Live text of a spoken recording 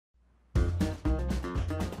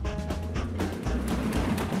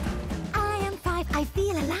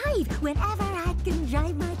5. Whenever I can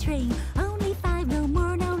drive my train. Only 5, no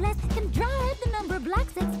more, no less. Can drive the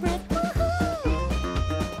Numberblocks Express. Woohoo!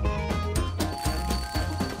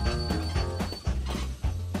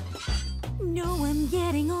 No one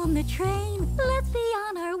getting on the train. Let's be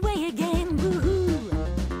on our way again. Woohoo!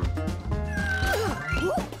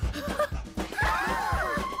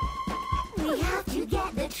 We have to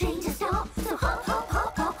get the train to stop. So hop, hop,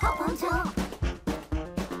 hop, hop, hop on top.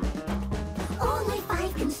 Only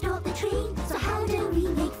 5 can stop the train. So how do we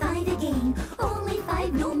make 5 again? Only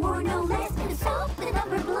 5, no more, no less. Can stop the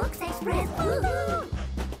Numberblocks Express. Woohoo!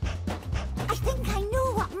 I think I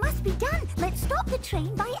know what must be done. Let's stop the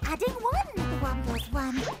train by adding 1. 1 plus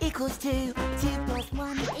 1 equals 2. 2 plus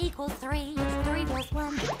 1 equals 3. 3 plus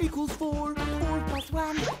 1 Equals 4. 4 plus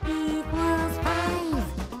 1 equals 5.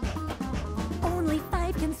 Only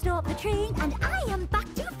 5 can stop the train, and I am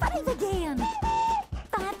back to 5 again.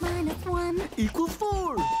 5 minus 1 Equals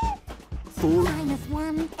 4. 4 minus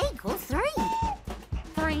 1 equals 3.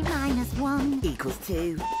 3 minus 1 equals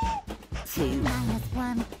 2. 2 minus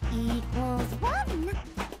 1 equals 1.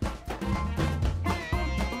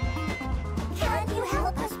 Can you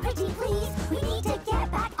help us, pretty please? We need to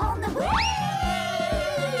get back on the way.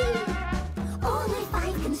 Only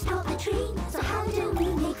 5 can stop the train, so how do we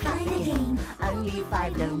make 5 again? Only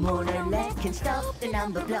 5, no more, no less. Can stop the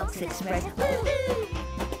Numberblocks Express. Woohoo!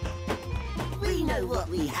 We know what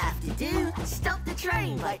we have to do. Stop the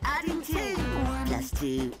train by adding 2. 1 Plus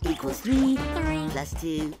 2 equals 3. 3 Plus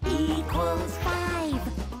 2 equals 5.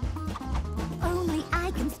 Only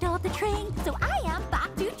I can stop the train, so I am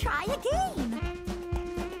back to try again.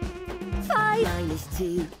 5 minus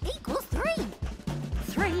 2 equals 3.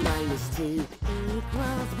 3 minus 2.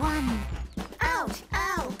 equals 1. Ouch!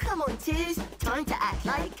 Ow! Come on, twos. Time to act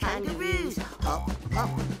like kangaroos. Hop, hop,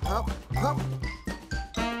 hop, hop.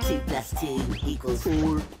 2 plus 2 equals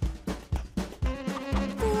 4.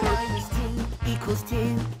 Minus 2 equals 2.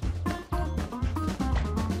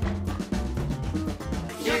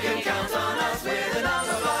 You can count on us with the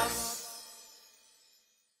Numberblocks.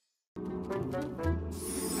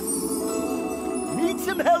 Need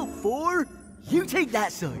some help, 4? You take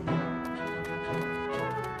that side.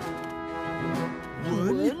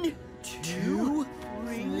 1, 2,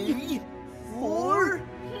 3, 4.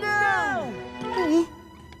 Now!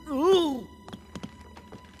 Oh.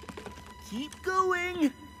 Keep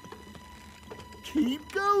going.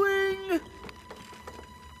 Keep going.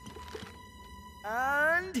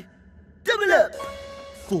 And double up.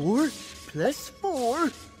 4 plus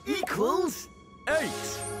 4 equals 8.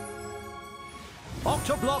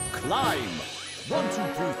 Octoblock climb. 1, 2,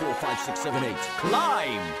 3, 4, 5, 6, 7, 8.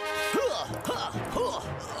 Climb.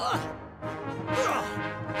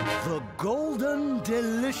 the golden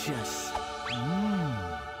delicious.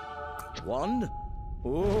 1.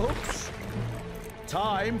 Oops.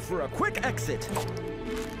 Time for a quick exit.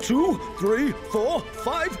 2, 3, 4,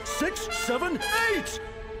 5, 6, 7, 8.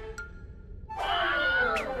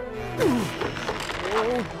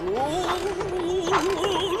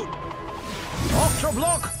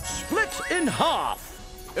 Octoblock split in half.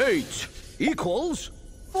 8 equals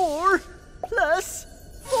 4 plus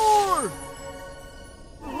 4.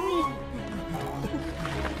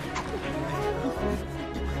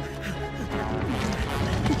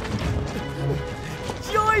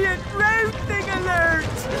 Giant round thing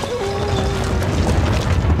alert!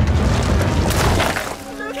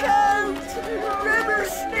 Look out! River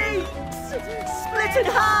snakes! Split in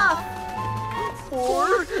half!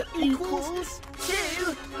 4 equals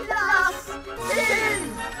 2 plus 2!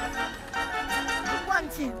 1,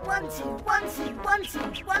 2, 1, 2, 1, 2, 1, 2,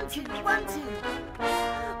 1, 2, 1, 2.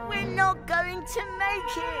 We're not going to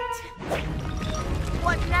make it.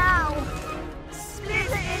 What now? Split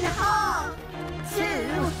it in half. 2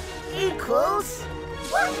 equals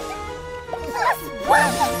 1 plus 1.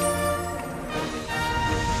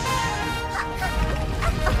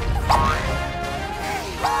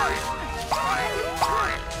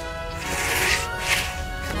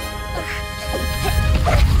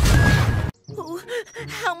 Oh,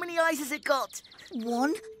 how many eyes has it got?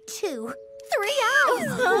 1, 2, 3 eyes.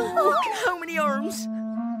 How many arms?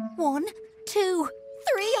 1, 2,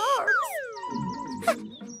 3 arms.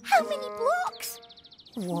 How many blocks?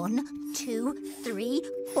 1, 2, 3,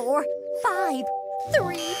 4, 5.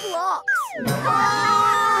 3 blocks.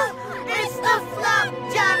 Ah! It's the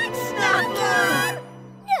flapjack snapper!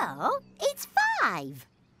 No, it's 5.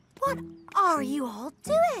 What are you all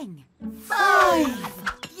doing?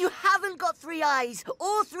 5! You haven't got 3 eyes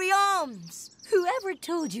or 3 arms. Whoever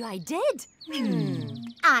told you I did?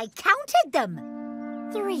 I counted them.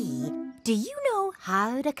 3. Do you know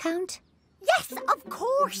how to count? Yes, of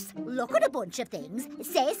course. Look at a bunch of things,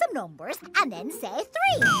 say some numbers, and then say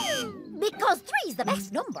 3. Because 3's the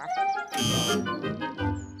best number.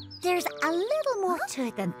 There's a little more to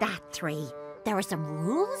it than that, 3. There are some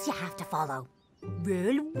rules you have to follow.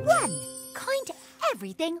 Rule 1. Count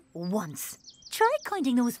everything once. Try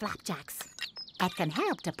counting those flapjacks. It can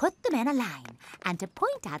help to put them in a line and to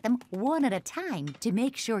point at them one at a time to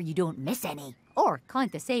make sure you don't miss any. Or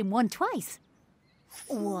count the same one twice.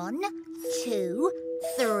 1, 2,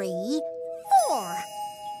 3, 4.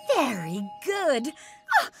 Very good.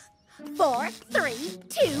 4, 3,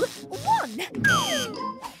 2, 1.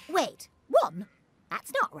 Wait, 1?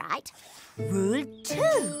 That's not right. Rule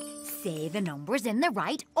 2. Say the numbers in the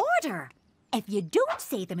right order. If you don't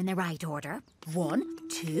say them in the right order, 1,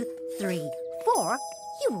 2, 3, 4,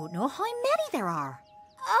 you won't know how many there are.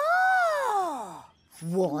 Oh!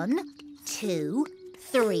 1, 2,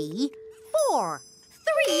 3, 4.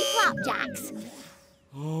 3 flapjacks.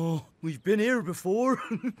 Oh, we've been here before.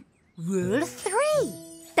 Rule 3.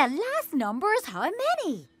 The last number is how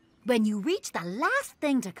many. When you reach the last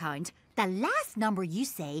thing to count, the last number you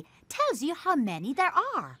say tells you how many there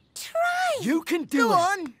are. Try. You can do it. Go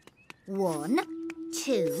on. 1,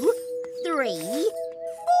 2, 3,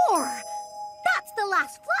 4. That's the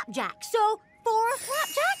last flapjack, so 4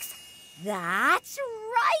 flapjacks? That's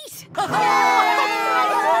right! Oh,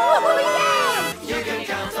 yeah! You can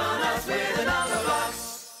count on us with the Numberblocks.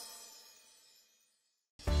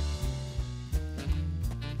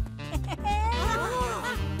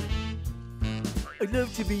 I'd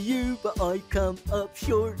love to be you, but I come up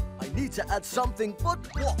short. I need to add something, but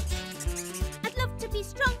what? I'd love to be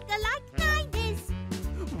stronger like 9 is.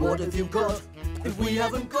 What have you got if we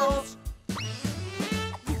haven't got?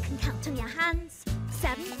 You can count on your hands.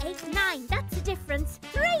 7, 8, 9, that's the difference.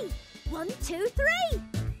 3. 1, 2, 3.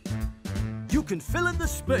 You can fill in the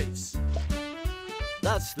space.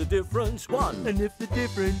 That's the difference. 1. And if the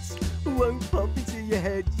difference won't pop into your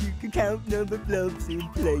head, you can count Numberblocks in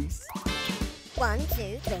place. 1, 2,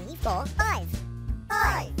 3, 4, 5.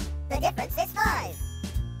 5. The difference is 5.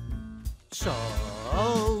 So,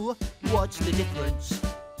 what's the difference?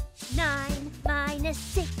 9 minus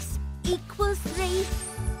 6 equals 3.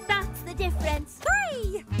 That's the difference.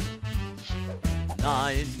 3.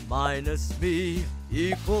 9 minus me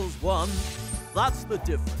equals 1. That's the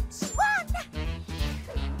difference.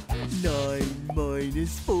 9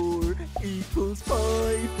 minus 4 equals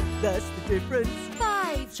 5. That's the difference.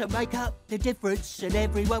 5. So make up the difference and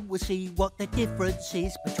everyone will see what the difference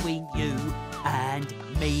is between you and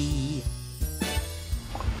me.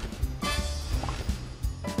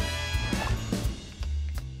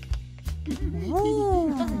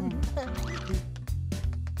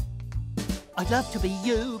 I'd love to be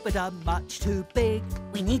you, but I'm much too big.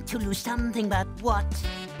 We need to lose something, but what?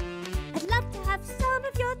 I'd love to have some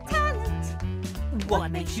of your talent.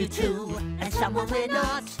 What makes you two and someone we're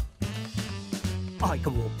not? I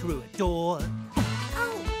can walk through a door.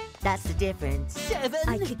 Oh, That's the difference. 7.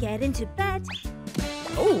 I could get into bed.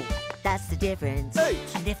 Oh, That's the difference. 8.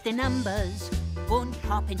 and if the numbers won't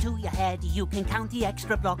pop into your head, you can count the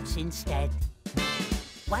extra blocks instead.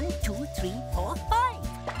 1, 2, 3, 4, 5.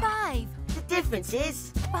 5. The difference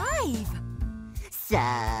is... 5. So,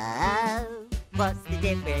 what's the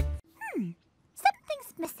difference?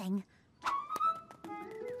 Something's missing. 2.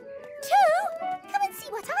 Come and see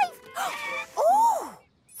what I've... Oh!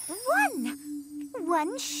 1.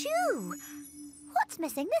 1 shoe. What's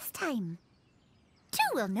missing this time? 2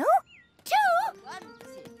 will know. 2.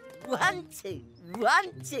 1, 2,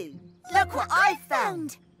 1, 2. Look what I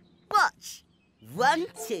found. Watch. 1,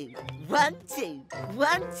 2, 1, 2,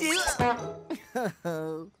 1,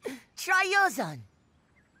 2. Try yours on.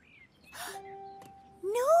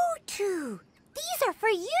 No, 2. These are for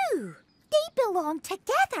you. They belong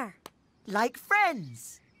together. Like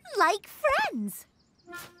friends. Like friends.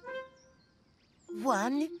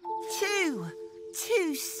 1, 2.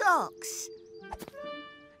 2 socks.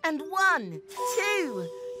 And 1, 2.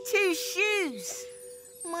 2 shoes.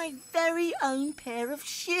 My very own pair of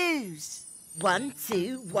shoes. 1,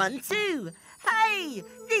 2, 1, 2. Hey,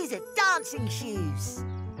 these are dancing shoes.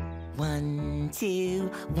 1, 2,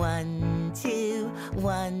 1, 2,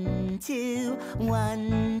 1, 2,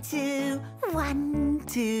 1, 2, 1,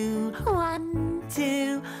 2, 1,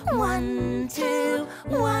 2, 1, 2,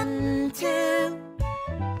 1, 2.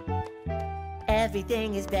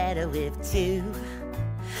 Everything is better with 2.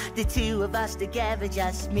 The 2 of us together,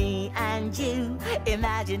 just me and you.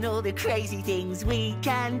 Imagine all the crazy things we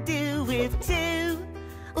can do with 2.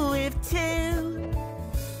 With 2.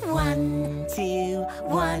 1, 2,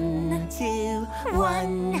 1, 2,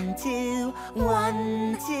 1, 2,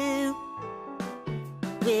 1, 2.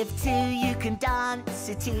 With 2 you can dance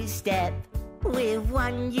a 2-step. With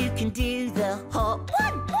 1 you can do the hop.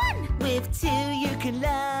 1. With 2 you can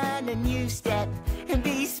learn a new step and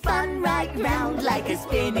be spun right round like a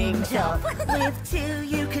spinning top. With 2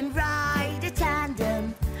 you can ride a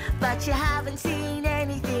tandem, but you haven't seen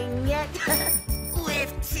anything yet.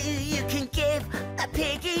 With 2 you can give a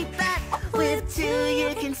piggyback. With 2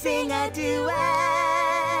 you can sing a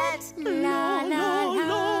duet. La la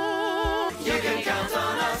la. You can count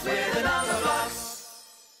on us with a Numberblocks.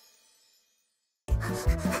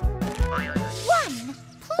 1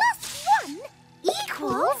 plus 1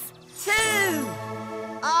 equals 2.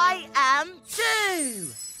 I am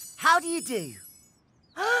 2. How do you do?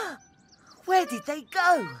 Where did they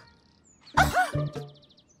go?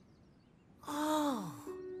 Oh,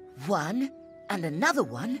 1 and another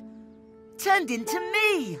 1 turned into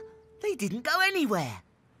me. They didn't go anywhere.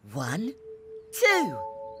 1, 2.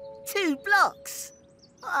 2 blocks.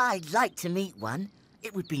 I'd like to meet one.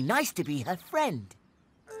 It would be nice to be her friend.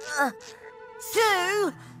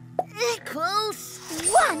 2 equals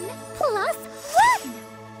 1 plus 1.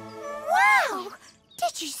 Wow!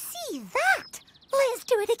 Did you see that? Let's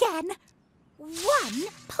do it again. 1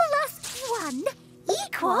 plus 1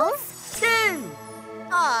 equals 2.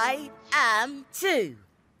 I am 2.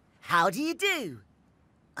 How do you do?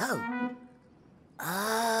 Oh.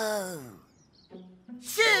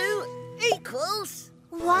 2 equals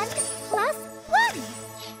 1 plus 1.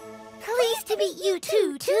 Pleased to meet you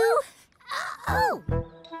too.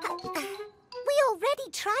 We already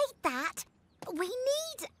tried that. We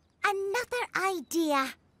need another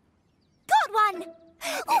idea. Got one!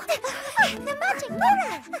 The magic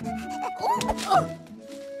mirror!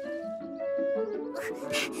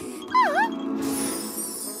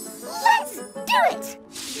 Let's do it!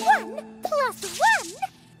 1 plus 1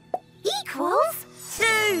 equals 2.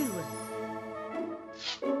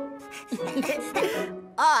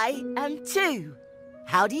 I am 2.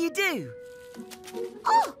 How do you do?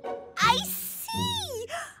 Oh, I see!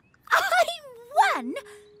 I'm 1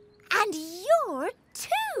 and you're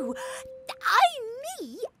 2. I'm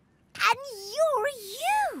me and you're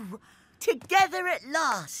you. Together at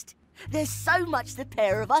last. There's so much the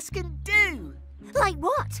pair of us can do. Like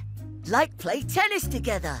what? Like play tennis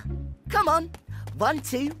together. Come on. 1,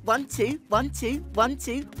 2, 1, 2, 1, 2, 1,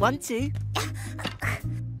 2, 1, 2.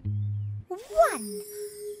 1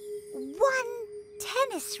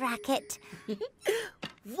 tennis racket.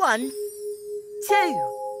 1, 2.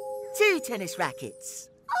 2 tennis rackets.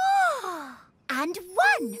 Oh, and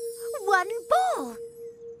 1 ball.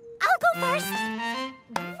 I'll go first.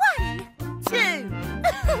 1, 2.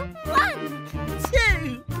 1.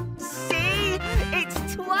 2. See?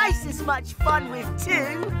 It's twice as much fun with 2.